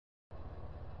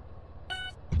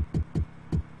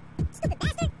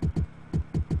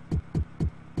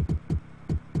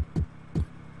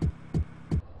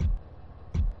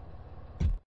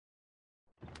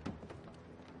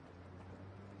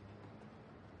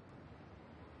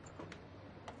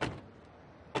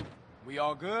We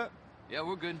all good? Yeah,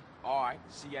 we're good. All right,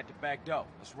 see you at the back door.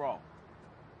 Let's roll.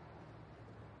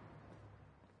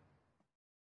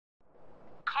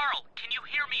 Carl, can you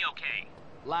hear me okay?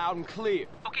 Loud and clear.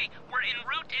 Okay, we're en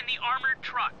route in the armored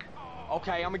truck.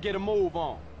 Okay, I'm gonna get a move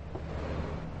on.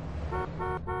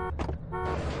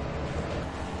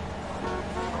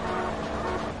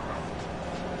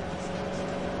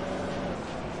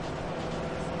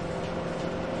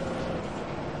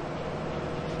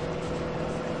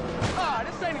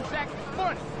 This ain't exactly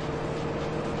funny.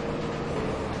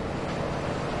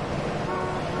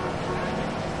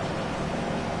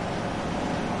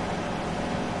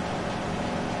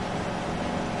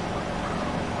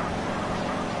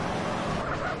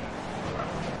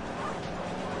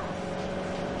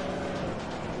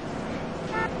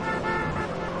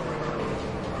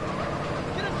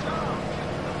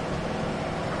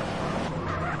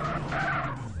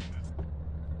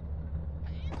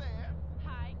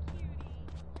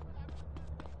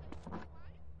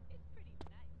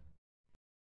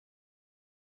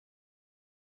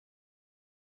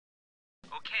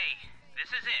 Okay, this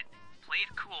is it. Play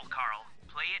it cool, Carl.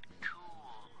 Play it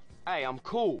cool. Hey, I'm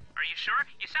cool. Are you sure?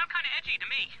 You sound kind of edgy to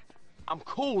me. I'm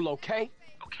cool, okay?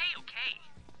 Okay.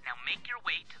 Now make your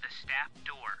way to the staff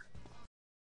door.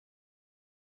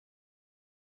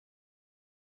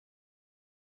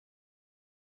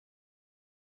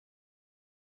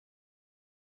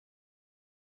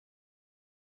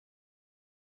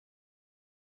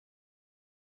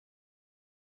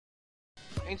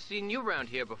 Ain't seen you around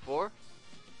here before.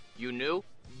 You new?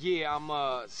 Yeah, I'm,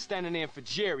 standing in for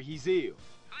Jerry. He's ill.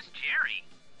 Who's Jerry?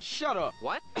 Shut up.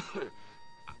 What?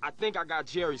 I think I got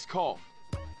Jerry's call.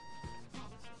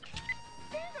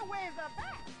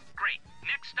 Great.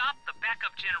 Next stop, the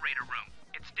backup generator room.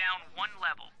 It's down one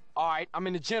level. All right, I'm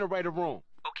in the generator room.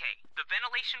 Okay, the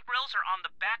ventilation grills are on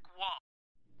the back wall.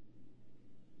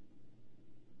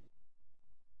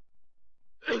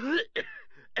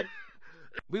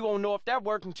 We won't know if that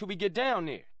worked until we get down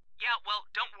there. Yeah, well,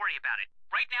 don't worry about it.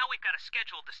 Right now, we've got a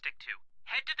schedule to stick to.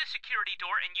 Head to the security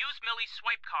door and use Millie's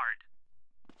swipe card.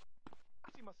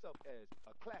 I see myself as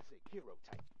a classic hero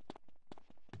type.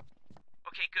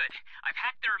 Okay, good. I've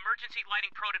hacked their emergency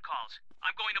lighting protocols.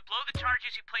 I'm going to blow the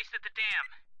charges you placed at the dam.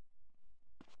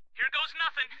 Here goes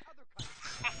nothing.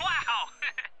 Wow!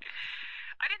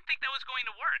 I didn't think that was going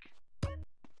to work.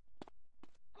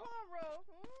 Cornrow,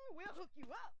 we'll hook you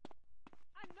up.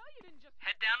 I know you didn't just...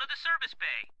 Head down to the service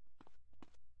bay.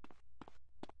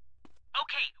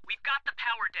 Okay, we've got the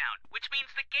power down, which means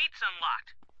the gate's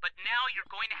unlocked. But now you're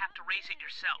going to have to raise it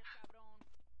yourself.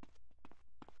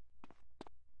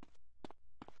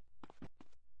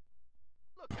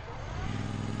 Look.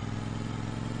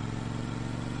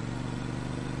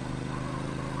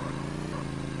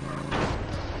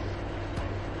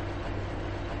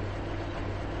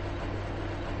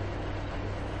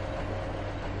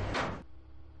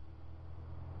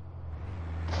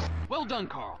 Well done,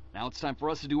 Carl. Now it's time for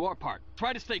us to do our part.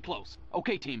 Try to stay close.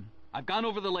 Okay, team. I've gone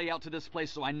over the layout to this place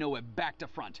so I know it back to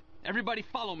front. Everybody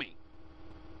follow me.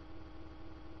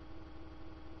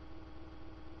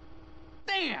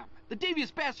 Damn! The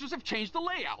devious bastards have changed the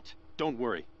layout. Don't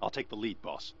worry. I'll take the lead,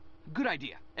 boss. Good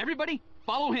idea. Everybody,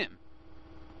 follow him.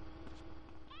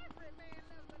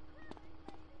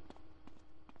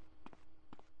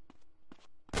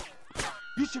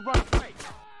 You should run away.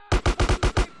 What you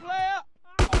say, player?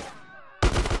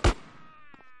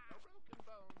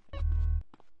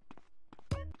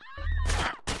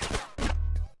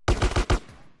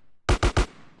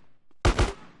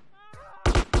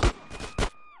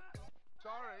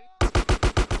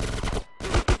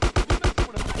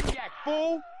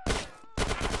 Fool! You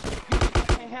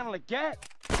can't handle a gat?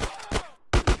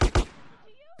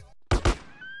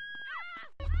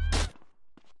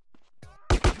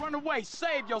 Run away,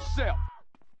 save yourself!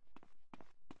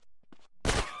 I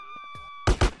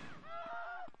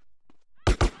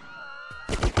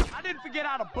didn't forget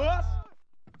how to bust!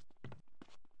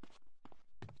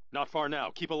 Not far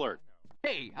now. Keep alert.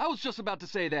 Hey, I was just about to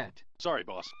say that. Sorry,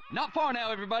 boss. Not far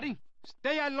now, everybody.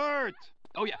 Stay alert!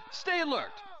 Oh yeah, stay alert.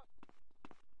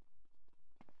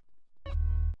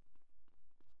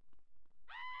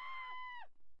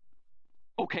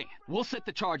 Okay, we'll set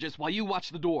the charges while you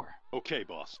watch the door. Okay,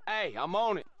 boss. Hey, I'm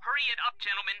on it. Hurry it up,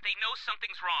 gentlemen. They know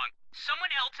something's wrong. Someone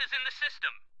else is in the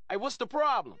system. Hey, what's the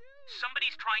problem?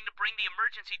 Somebody's trying to bring the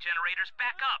emergency generators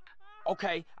back up.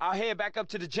 Okay, I'll head back up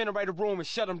to the generator room and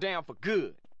shut them down for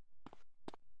good.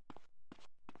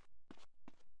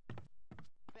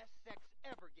 Best sex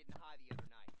ever getting high the other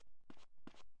night.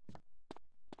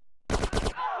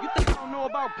 You think I don't know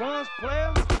about guns, player?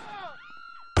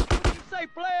 What you say,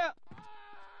 player?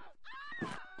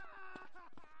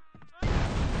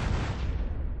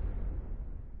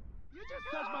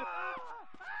 touch my...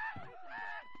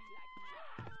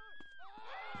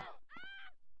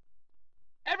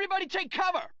 Everybody take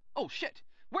cover! Oh, shit.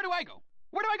 Where do I go?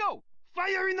 Where do I go?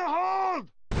 Fire in the hold!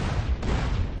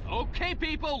 Okay,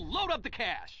 people, load up the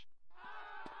cash.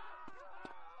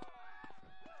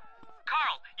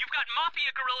 Carl, you've got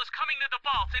Mafia guerrillas coming to the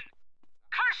vault and...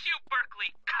 Curse you,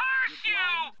 Berkeley! Curse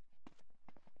you!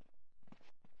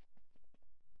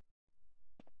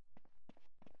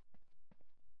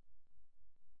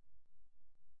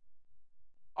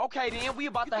 Okay, then, we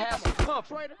about to have some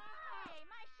company.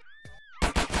 I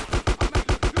may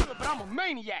look good, but I'm a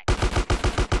maniac.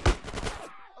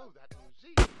 Oh, that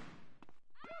museum.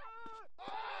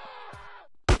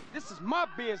 This is my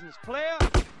business, player.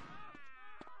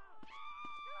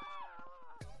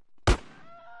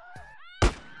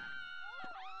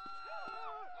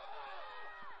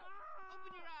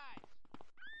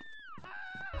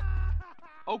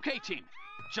 Okay, team.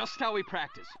 Just how we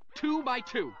practice. 2 by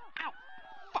 2. Ow!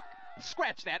 Fuck!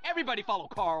 Scratch that. Everybody follow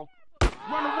Carl.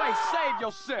 Run away, save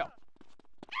yourself.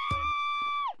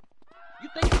 You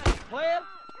think I'm a player?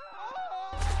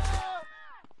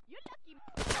 You're lucky.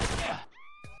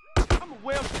 I'm a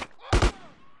well...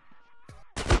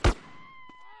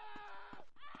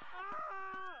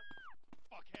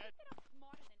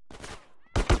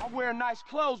 I wear nice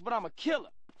clothes, but I'm a killer.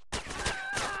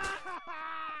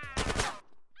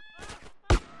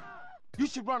 You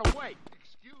should run away.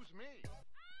 Excuse me.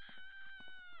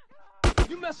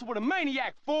 You messing with a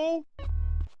maniac, fool!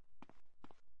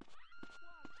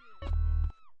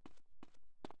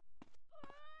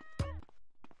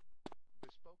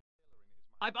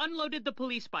 I've unloaded the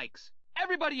police bikes.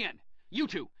 Everybody in. You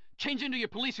two, change into your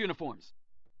police uniforms.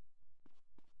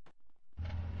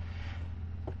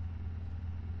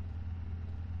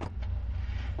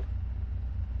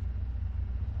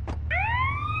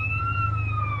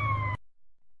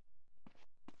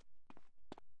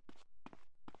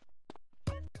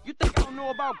 You think I don't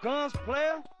know about guns,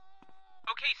 player?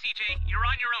 Okay, CJ, you're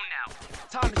on your own now.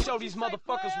 Time to show these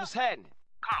motherfuckers what's happening.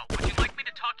 Carl, would you like me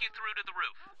to talk you through to the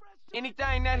roof?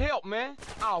 Anything that help, man.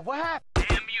 Oh, what happened?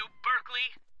 Damn you,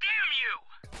 Berkeley! Damn you!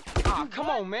 Oh, come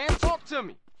on, man. Talk to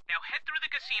me. Now head through the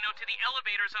casino to the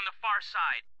elevators on the far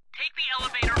side. Take the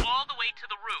elevator all the way to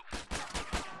the roof.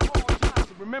 Oh,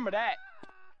 Johnson, remember that.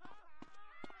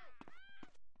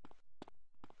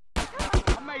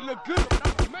 I may look good, but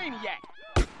I'm a maniac.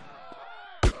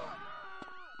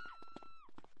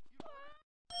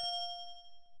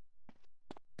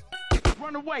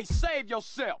 Run away, save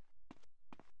yourself.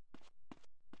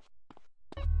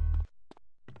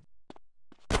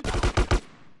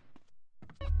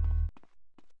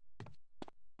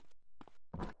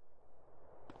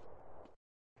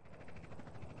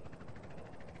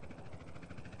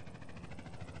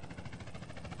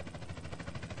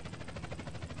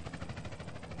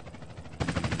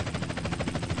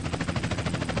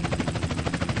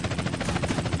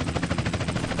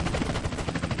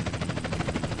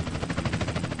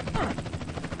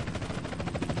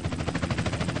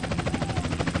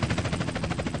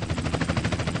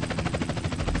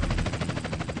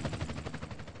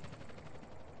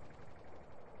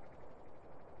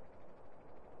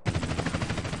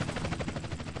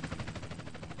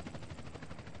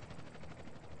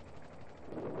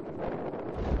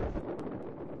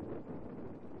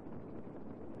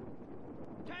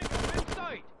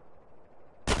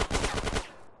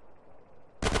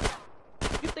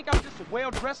 You think I'm just a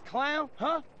well-dressed clown,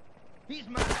 huh? He's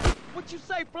mine. What you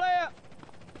say, player?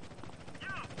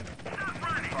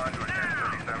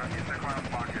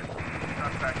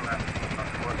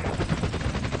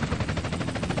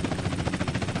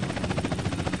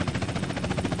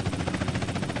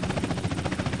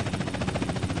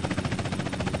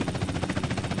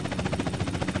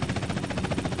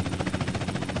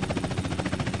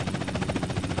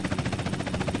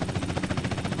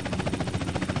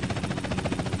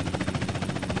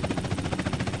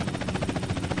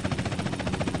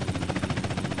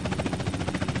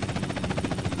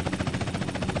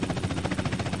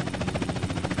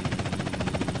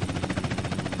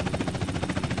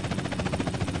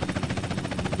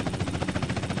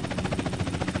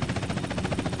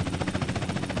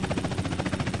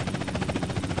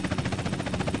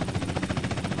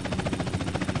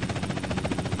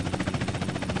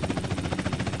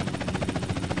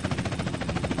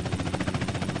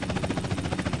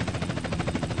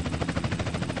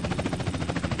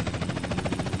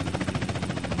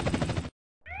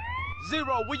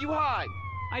 Zero, where you hide?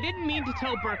 I didn't mean to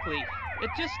tell Berkeley. It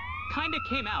just kinda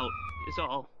came out, is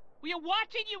all. Were you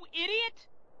watching, you idiot?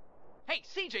 Hey,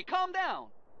 CJ, calm down.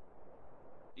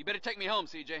 You better take me home,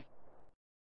 CJ.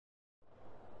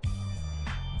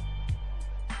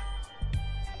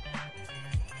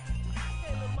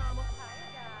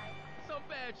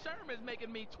 that Sherman's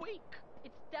making me tweak.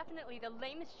 It's definitely the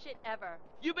lamest shit ever.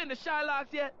 You been to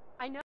Shylock's yet? I know.